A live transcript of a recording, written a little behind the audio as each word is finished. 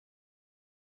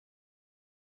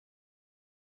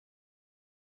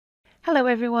Hello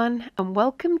everyone, and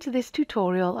welcome to this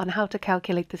tutorial on how to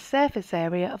calculate the surface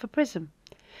area of a prism.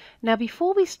 Now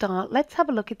before we start, let's have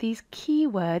a look at these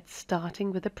keywords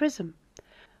starting with a prism.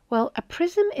 Well, a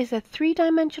prism is a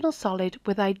three-dimensional solid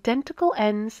with identical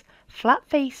ends, flat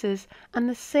faces, and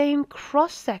the same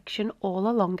cross-section all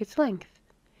along its length.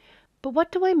 But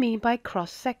what do I mean by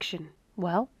cross-section?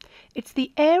 Well, it's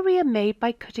the area made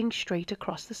by cutting straight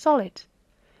across the solid.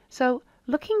 So,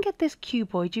 looking at this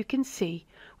cuboid, you can see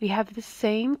we have the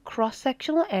same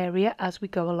cross-sectional area as we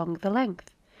go along the length.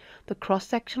 The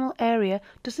cross-sectional area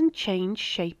doesn't change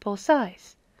shape or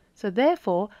size, so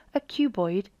therefore a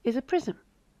cuboid is a prism.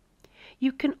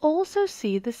 You can also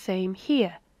see the same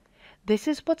here. This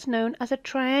is what's known as a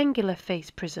triangular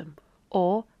face prism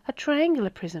or a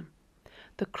triangular prism.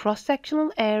 The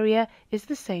cross-sectional area is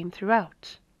the same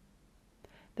throughout.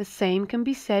 The same can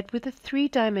be said with the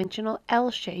three-dimensional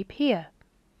L shape here.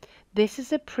 This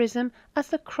is a prism as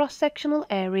the cross-sectional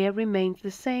area remains the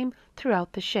same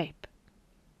throughout the shape.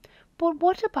 But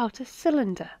what about a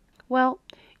cylinder? Well,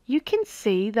 you can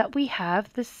see that we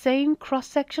have the same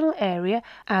cross-sectional area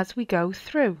as we go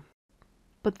through.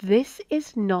 But this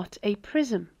is not a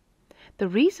prism. The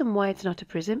reason why it's not a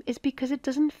prism is because it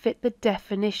doesn't fit the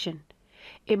definition.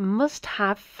 It must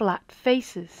have flat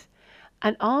faces.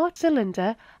 And our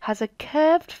cylinder has a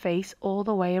curved face all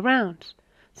the way around.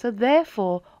 So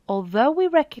therefore, although we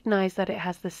recognize that it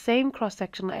has the same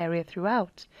cross-sectional area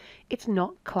throughout, it's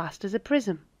not classed as a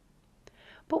prism.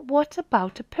 But what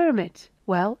about a pyramid?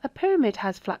 Well, a pyramid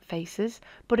has flat faces,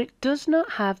 but it does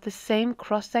not have the same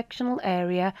cross-sectional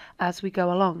area as we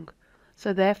go along.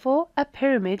 So therefore, a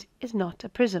pyramid is not a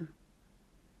prism.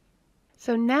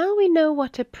 So now we know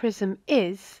what a prism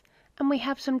is, and we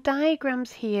have some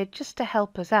diagrams here just to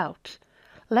help us out.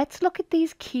 Let's look at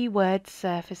these keywords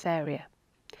surface area.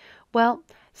 Well,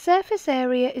 surface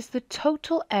area is the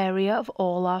total area of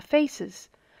all our faces,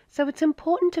 so it's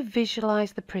important to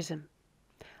visualize the prism.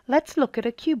 Let's look at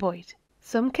a cuboid.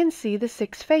 Some can see the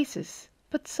 6 faces,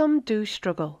 but some do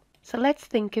struggle, so let's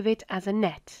think of it as a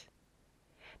net.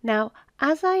 Now,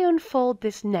 as I unfold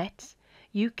this net,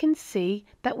 you can see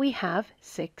that we have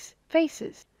 6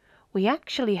 faces. We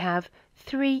actually have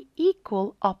 3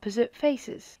 equal opposite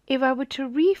faces. If I were to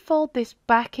refold this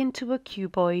back into a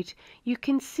cuboid, you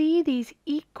can see these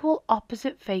equal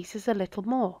opposite faces a little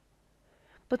more.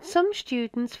 But some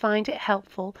students find it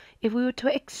helpful if we were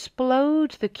to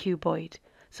explode the cuboid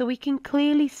so we can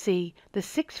clearly see the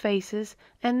 6 faces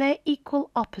and their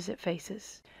equal opposite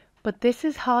faces. But this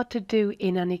is hard to do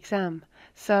in an exam.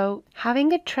 So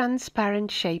having a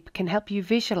transparent shape can help you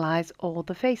visualize all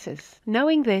the faces.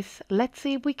 Knowing this, let's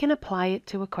see if we can apply it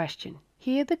to a question.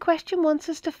 Here the question wants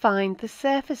us to find the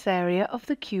surface area of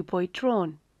the cuboid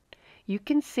drawn. You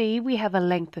can see we have a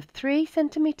length of 3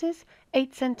 centimeters,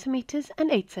 8 centimeters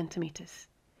and 8 centimeters.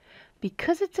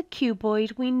 Because it's a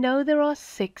cuboid, we know there are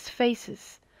 6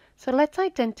 faces. So let's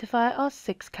identify our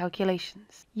 6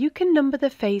 calculations. You can number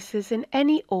the faces in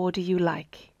any order you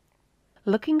like.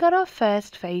 Looking at our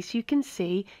first face, you can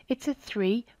see it's a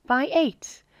 3 by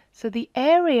 8. So the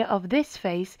area of this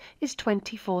face is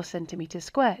 24 centimeters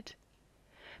squared.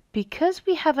 Because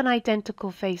we have an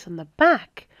identical face on the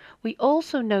back, we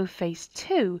also know face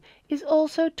 2 is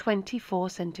also 24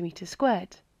 centimeters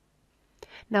squared.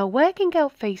 Now working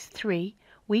out face 3,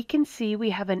 we can see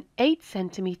we have an 8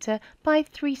 centimeter by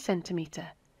 3 centimeter,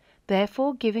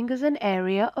 therefore giving us an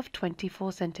area of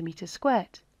 24 centimeters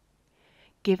squared.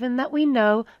 Given that we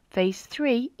know face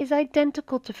 3 is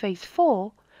identical to face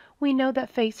 4, we know that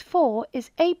face 4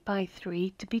 is 8 by 3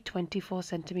 to be 24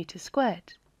 centimeters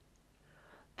squared.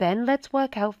 Then let's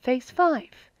work out face 5.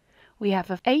 We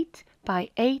have 8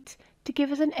 by 8 to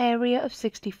give us an area of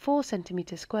 64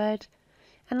 centimeters squared.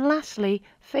 And lastly,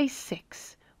 face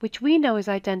 6, which we know is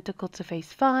identical to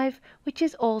face 5, which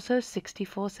is also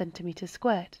 64 centimeters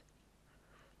squared.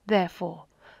 Therefore,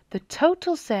 the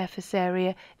total surface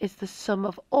area is the sum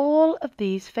of all of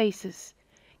these faces,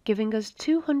 giving us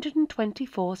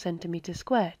 224 centimeters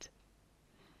squared.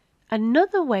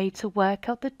 Another way to work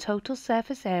out the total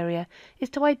surface area is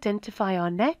to identify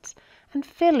our net and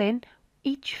fill in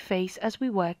each face as we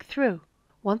work through.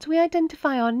 Once we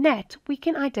identify our net, we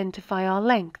can identify our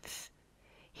lengths.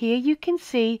 Here you can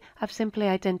see I've simply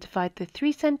identified the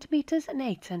 3 centimeters and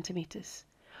 8 centimeters.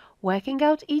 Working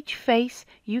out each face,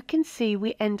 you can see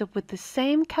we end up with the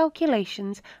same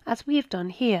calculations as we have done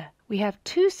here. We have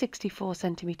 2 64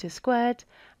 centimeters squared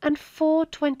and 4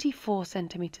 24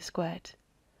 centimeters squared,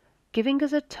 giving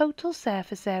us a total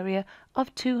surface area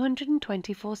of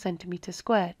 224 centimeters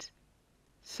squared.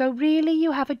 So really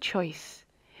you have a choice.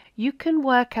 You can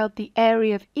work out the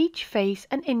area of each face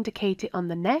and indicate it on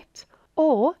the net,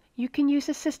 Or you can use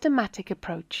a systematic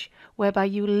approach, whereby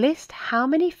you list how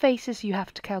many faces you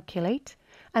have to calculate,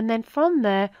 and then from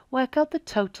there work out the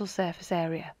total surface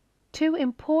area. Two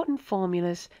important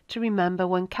formulas to remember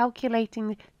when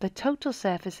calculating the total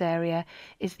surface area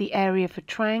is the area of a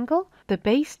triangle, the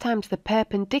base times the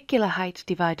perpendicular height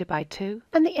divided by 2,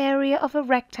 and the area of a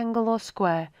rectangle or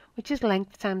square, which is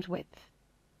length times width.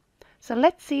 So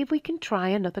let's see if we can try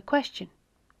another question.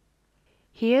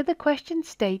 Here the question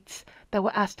states that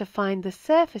we're asked to find the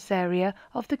surface area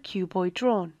of the cuboid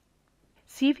drawn.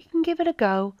 See if you can give it a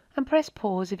go and press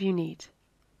pause if you need.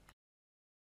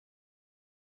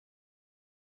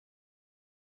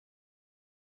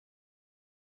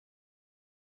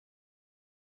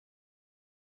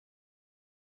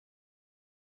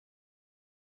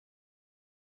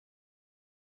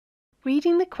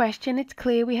 Reading the question, it's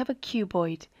clear we have a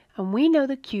cuboid, and we know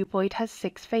the cuboid has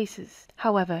 6 faces.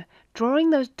 However,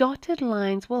 drawing those dotted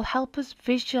lines will help us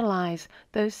visualize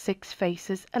those 6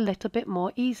 faces a little bit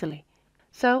more easily.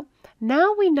 So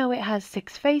now we know it has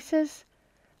 6 faces,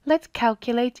 let's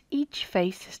calculate each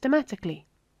face systematically.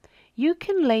 You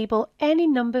can label any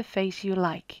number face you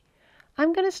like.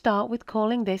 I'm going to start with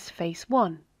calling this face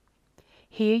 1.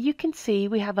 Here you can see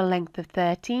we have a length of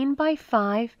 13 by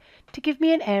 5 to give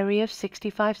me an area of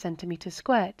 65 centimeters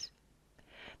squared.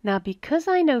 Now because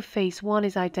I know face 1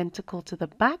 is identical to the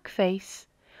back face,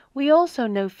 we also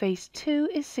know face 2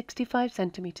 is 65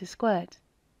 centimeters squared.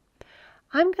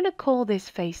 I'm going to call this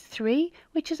face 3,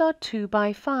 which is our 2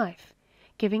 by 5,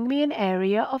 giving me an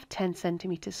area of 10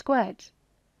 centimeters squared.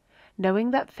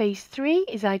 Knowing that face 3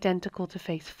 is identical to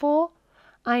face 4,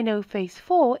 I know face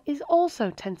 4 is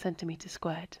also 10 centimeters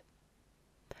squared.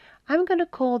 I'm going to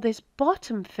call this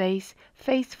bottom face,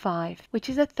 face 5, which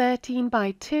is a 13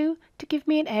 by 2 to give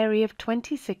me an area of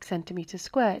 26 centimeters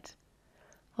squared.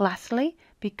 Lastly,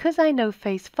 because I know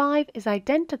face 5 is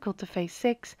identical to face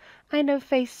 6, I know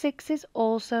face 6 is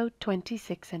also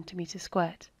 26 centimeters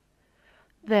squared.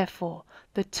 Therefore,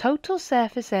 the total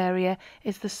surface area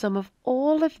is the sum of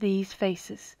all of these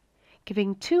faces,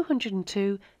 giving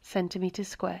 202 centimeters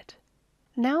squared.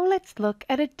 Now let's look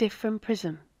at a different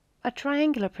prism, a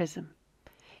triangular prism.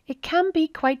 It can be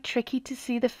quite tricky to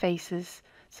see the faces,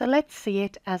 so let's see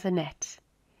it as a net.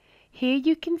 Here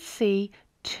you can see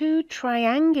 2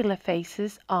 triangular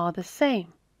faces are the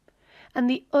same, and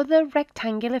the other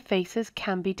rectangular faces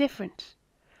can be different.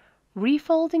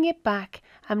 Refolding it back,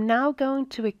 I'm now going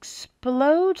to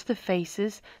explode the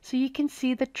faces so you can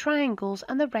see the triangles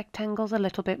and the rectangles a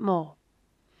little bit more.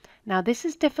 Now this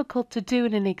is difficult to do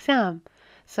in an exam,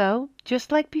 so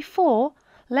just like before,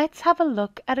 let's have a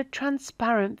look at a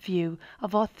transparent view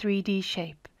of our 3D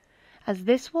shape, as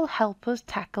this will help us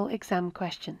tackle exam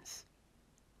questions.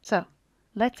 So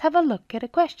let's have a look at a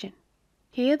question.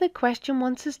 Here the question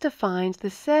wants us to find the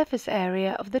surface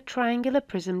area of the triangular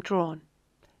prism drawn.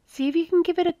 See if you can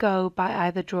give it a go by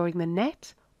either drawing the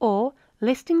net or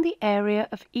listing the area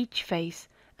of each face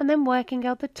and then working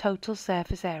out the total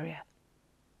surface area.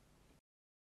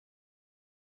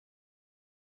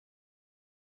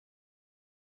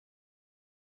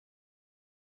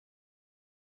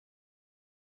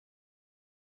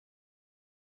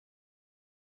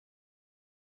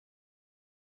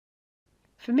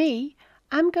 For me,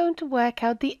 I'm going to work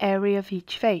out the area of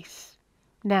each face.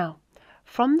 Now,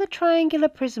 from the triangular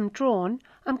prism drawn,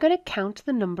 I'm going to count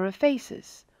the number of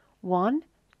faces. 1,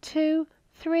 2,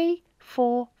 3,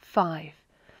 4, 5.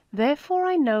 Therefore,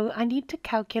 I know I need to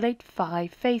calculate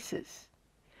 5 faces.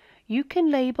 You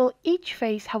can label each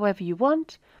face however you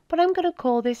want, but I'm going to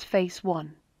call this face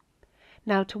 1.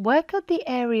 Now, to work out the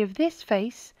area of this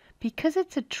face, because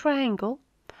it's a triangle,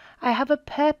 I have a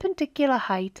perpendicular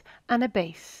height and a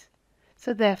base.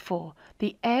 So therefore,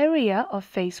 the area of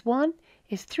face 1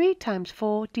 is 3 times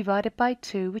 4 divided by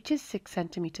 2, which is 6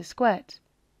 centimeters squared.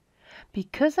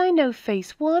 Because I know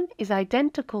face 1 is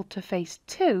identical to face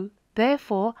 2,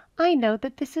 therefore I know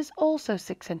that this is also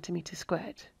 6 centimeters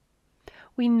squared.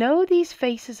 We know these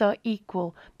faces are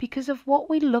equal because of what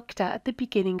we looked at the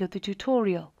beginning of the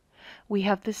tutorial. We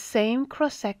have the same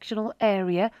cross-sectional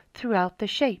area throughout the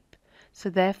shape. So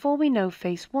therefore we know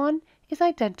face 1 is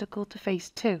identical to face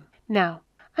 2. Now,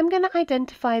 I'm going to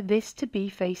identify this to be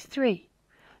face 3.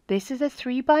 This is a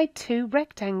 3 by 2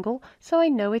 rectangle, so I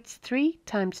know it's 3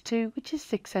 times 2, which is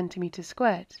 6 centimeters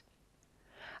squared.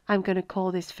 I'm going to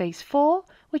call this face 4,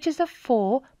 which is a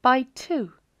 4 by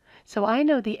 2. So I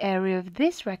know the area of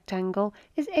this rectangle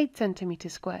is 8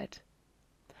 centimeters squared.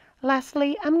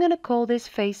 Lastly, I'm going to call this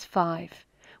face 5,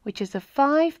 which is a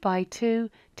 5 by 2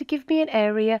 to give me an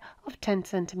area of 10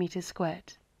 centimeters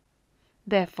squared.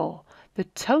 Therefore, the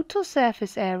total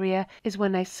surface area is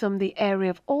when I sum the area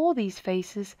of all these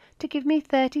faces to give me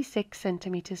 36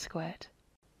 centimeters squared.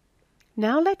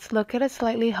 Now let's look at a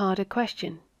slightly harder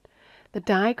question. The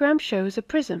diagram shows a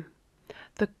prism.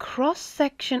 The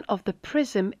cross-section of the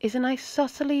prism is an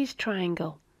isosceles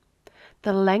triangle.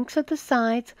 The lengths of the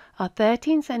sides are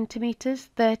 13 centimeters,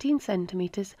 13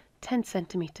 centimeters, 10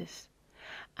 centimeters,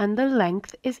 and the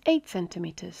length is 8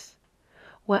 centimeters.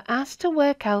 We're asked to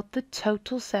work out the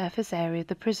total surface area of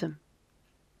the prism.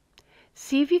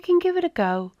 See if you can give it a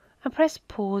go and press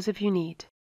pause if you need.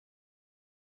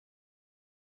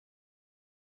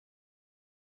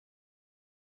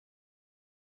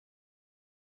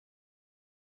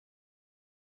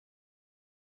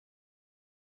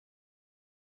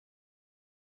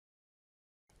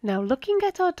 Now looking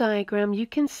at our diagram, you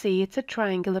can see it's a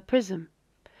triangular prism.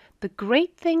 The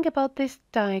great thing about this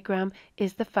diagram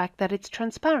is the fact that it's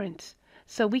transparent,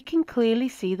 so we can clearly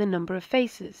see the number of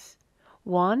faces.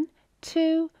 1,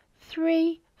 2,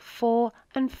 3, 4,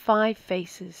 and 5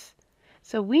 faces.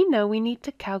 So we know we need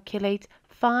to calculate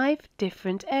 5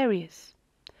 different areas.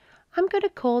 I'm going to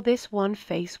call this one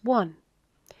face 1.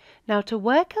 Now to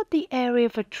work out the area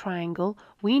of a triangle,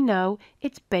 we know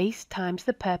it's base times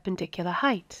the perpendicular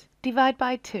height. Divide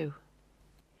by 2.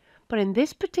 But in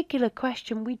this particular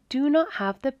question, we do not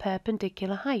have the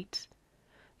perpendicular height.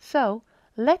 So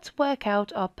let's work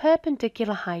out our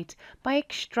perpendicular height by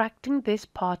extracting this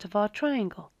part of our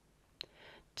triangle.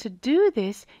 To do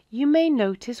this, you may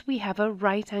notice we have a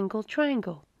right angle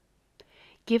triangle.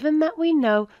 Given that we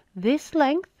know this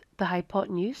length, the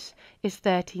hypotenuse, is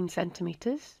 13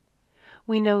 centimeters,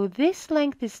 we know this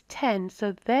length is 10,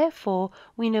 so therefore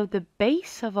we know the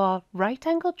base of our right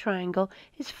angle triangle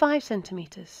is 5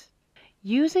 centimeters.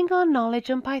 Using our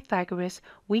knowledge on Pythagoras,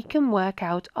 we can work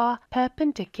out our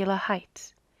perpendicular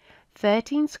height.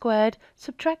 13 squared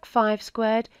subtract 5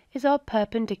 squared is our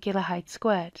perpendicular height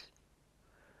squared.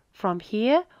 From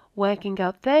here, working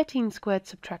out 13 squared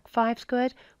subtract 5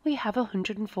 squared, we have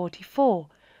 144,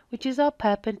 which is our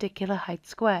perpendicular height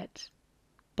squared.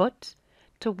 But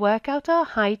to work out our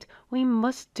height, we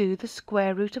must do the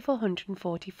square root of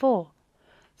 144.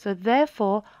 So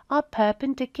therefore, our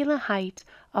perpendicular height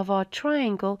of our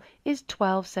triangle is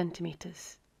 12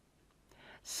 centimeters.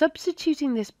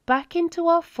 Substituting this back into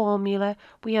our formula,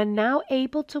 we are now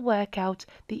able to work out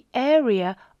the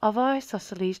area of our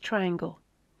isosceles triangle.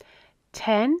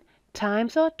 10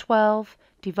 times our 12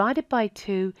 divided by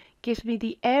 2 gives me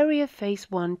the area of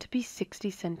face 1 to be 60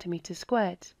 centimeters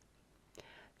squared.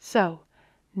 So,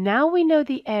 now we know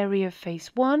the area of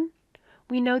face 1.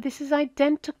 We know this is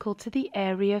identical to the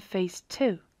area of face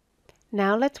 2.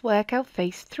 Now let's work out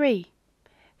face 3.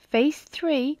 Face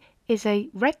 3 is a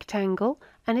rectangle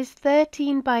and is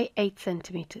 13 by 8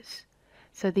 centimeters.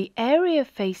 So the area of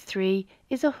face 3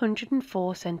 is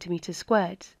 104 centimeters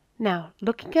squared. Now,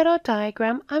 looking at our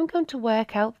diagram, I'm going to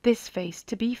work out this face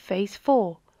to be face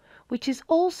 4, which is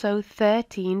also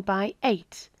 13 by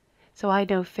 8. So I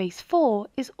know face 4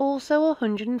 is also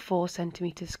 104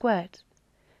 centimeters squared.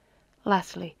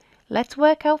 Lastly, let's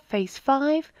work out face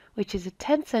 5, which is a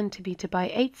 10 centimeter by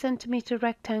 8 centimeter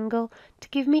rectangle, to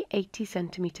give me 80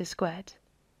 centimeters squared.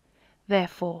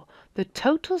 Therefore, the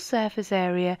total surface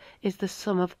area is the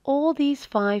sum of all these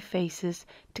 5 faces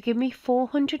to give me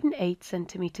 408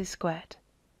 centimeters squared.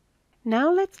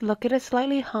 Now let's look at a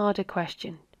slightly harder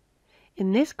question.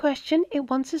 In this question, it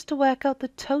wants us to work out the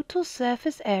total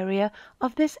surface area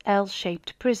of this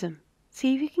L-shaped prism.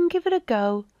 See if you can give it a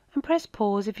go and press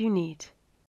pause if you need.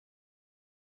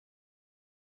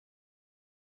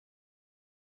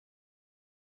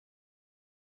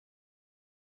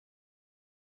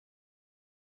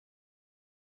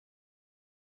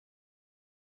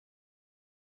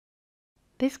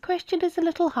 This question is a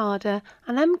little harder,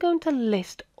 and I'm going to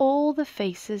list all the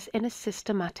faces in a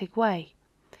systematic way.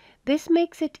 This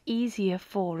makes it easier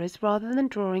for us rather than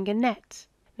drawing a net.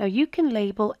 Now you can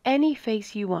label any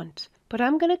face you want, but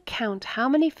I'm going to count how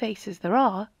many faces there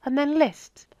are and then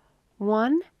list.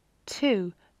 1,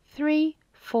 2, 3,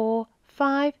 4,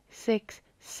 5, 6,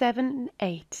 7, and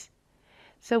 8.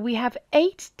 So we have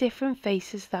 8 different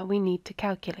faces that we need to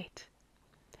calculate.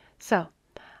 So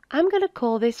I'm going to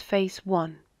call this face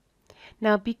 1.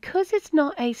 Now because it's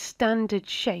not a standard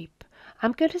shape,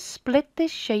 I'm going to split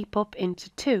this shape up into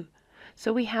 2,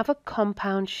 so we have a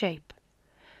compound shape.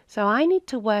 So I need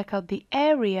to work out the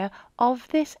area of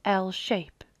this L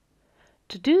shape.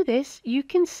 To do this, you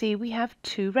can see we have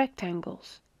 2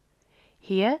 rectangles.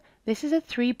 Here, this is a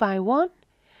 3 by 1,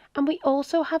 and we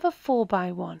also have a 4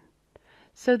 by 1.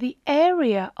 So the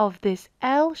area of this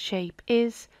L shape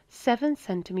is 7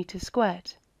 centimeters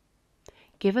squared.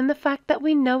 Given the fact that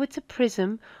we know it's a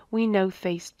prism, we know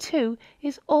face 2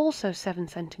 is also 7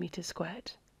 centimeters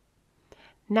squared.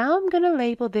 Now I'm going to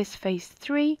label this face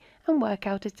 3 and work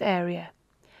out its area.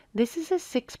 This is a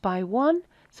 6 by 1,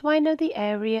 so I know the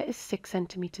area is 6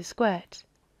 centimeters squared.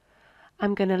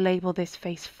 I'm going to label this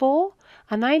face 4,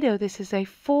 and I know this is a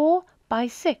 4 by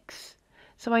 6,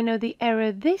 so I know the area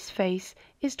of this face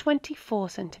is 24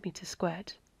 centimeters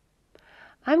squared.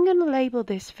 I'm going to label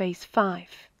this face 5.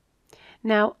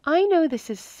 Now I know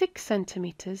this is 6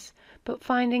 centimeters, but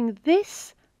finding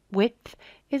this width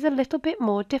is a little bit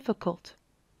more difficult.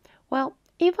 Well,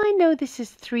 if I know this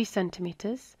is 3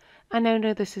 centimeters, and I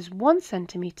know this is 1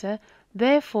 centimeter,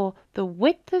 therefore the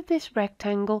width of this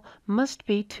rectangle must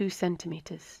be 2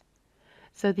 centimeters.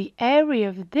 So the area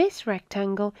of this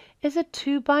rectangle is a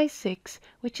 2 by 6,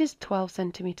 which is 12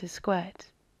 centimeters squared.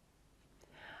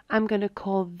 I'm going to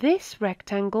call this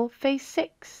rectangle face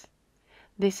 6.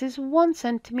 This is 1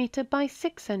 centimeter by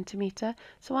 6 centimeter,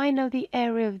 so I know the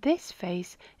area of this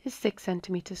face is 6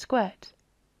 centimeters squared.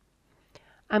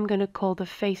 I'm going to call the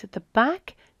face at the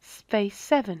back face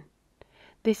 7.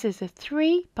 This is a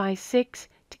 3 by 6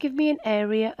 to give me an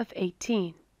area of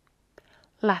 18.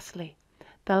 Lastly,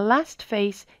 the last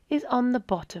face is on the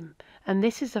bottom, and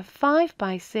this is a 5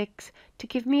 by 6 to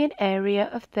give me an area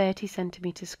of 30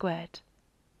 centimeters squared.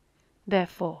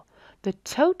 Therefore, the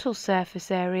total surface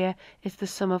area is the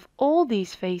sum of all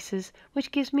these faces,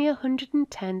 which gives me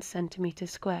 110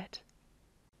 centimeters squared.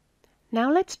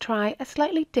 Now let's try a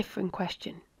slightly different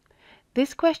question.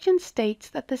 This question states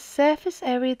that the surface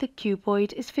area of the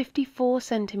cuboid is 54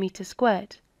 centimeters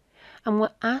squared, and we're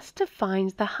asked to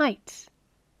find the height.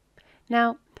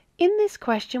 Now, in this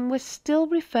question, we're still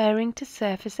referring to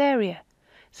surface area,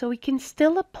 so we can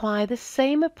still apply the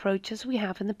same approach as we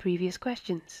have in the previous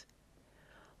questions.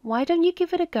 Why don't you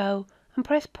give it a go and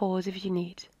press pause if you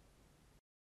need.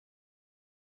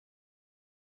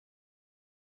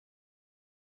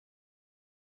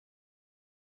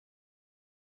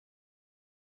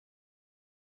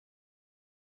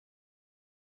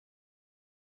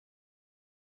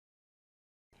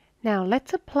 Now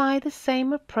let's apply the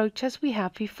same approach as we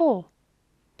have before.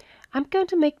 I'm going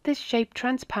to make this shape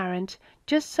transparent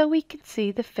just so we can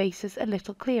see the faces a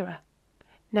little clearer.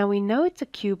 Now we know it's a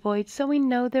cuboid, so we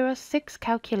know there are 6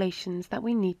 calculations that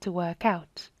we need to work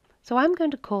out. So I'm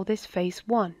going to call this face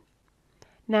 1.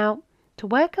 Now, to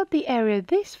work out the area of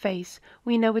this face,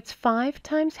 we know it's 5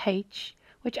 times h,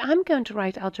 which I'm going to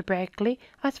write algebraically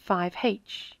as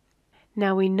 5h.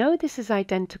 Now we know this is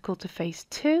identical to face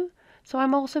 2, so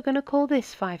I'm also going to call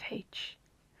this 5h.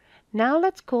 Now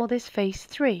let's call this face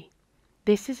 3.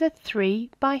 This is a 3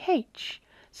 by h.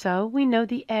 So we know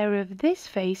the area of this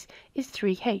face is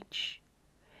 3h.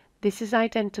 This is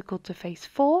identical to face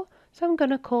 4, so I'm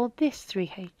going to call this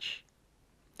 3h.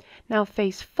 Now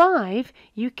face 5,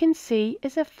 you can see,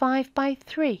 is a 5 by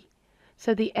 3.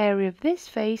 So the area of this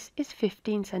face is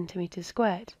 15 centimeters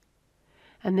squared.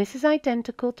 And this is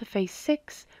identical to face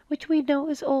 6, which we know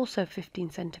is also 15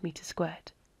 centimeters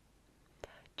squared.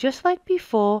 Just like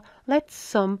before, let's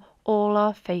sum all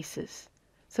our faces.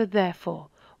 So therefore,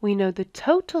 we know the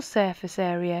total surface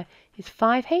area is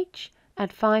 5h add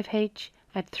 5h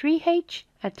add 3h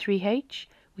add 3h,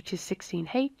 which is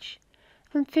 16h,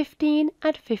 and 15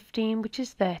 add 15, which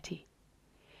is 30.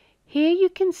 Here you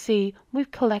can see we've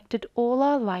collected all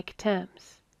our like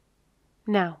terms.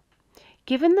 Now,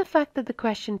 given the fact that the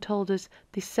question told us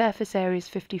the surface area is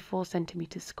 54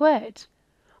 centimeters squared,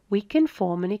 we can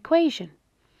form an equation.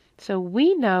 So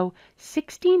we know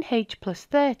 16h plus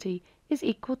 30 is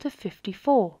equal to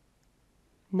 54.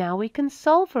 Now we can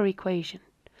solve our equation.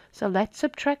 So let's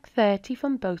subtract 30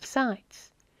 from both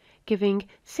sides, giving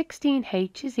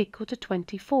 16h is equal to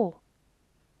 24.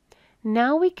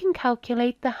 Now we can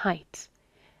calculate the height,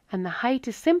 and the height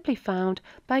is simply found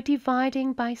by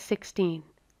dividing by 16.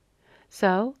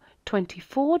 So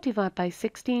 24 divided by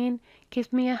 16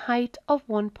 gives me a height of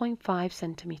 1.5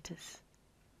 centimeters.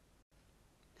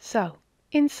 So,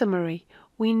 in summary,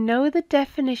 we know the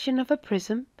definition of a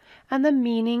prism and the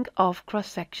meaning of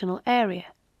cross-sectional area.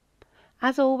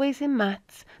 As always in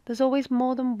maths, there's always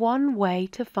more than one way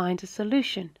to find a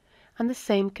solution, and the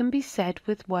same can be said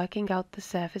with working out the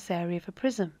surface area of a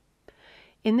prism.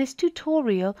 In this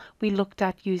tutorial, we looked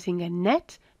at using a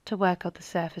net to work out the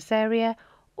surface area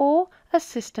or a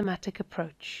systematic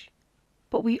approach.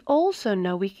 But we also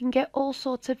know we can get all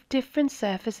sorts of different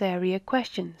surface area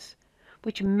questions,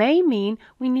 which may mean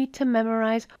we need to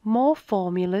memorize more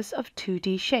formulas of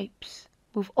 2D shapes.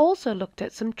 We've also looked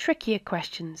at some trickier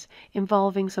questions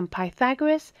involving some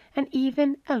Pythagoras and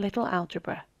even a little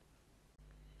algebra.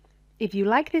 If you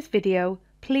like this video,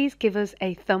 please give us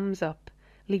a thumbs up.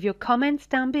 Leave your comments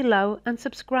down below and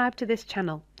subscribe to this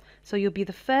channel so you'll be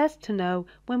the first to know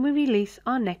when we release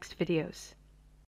our next videos.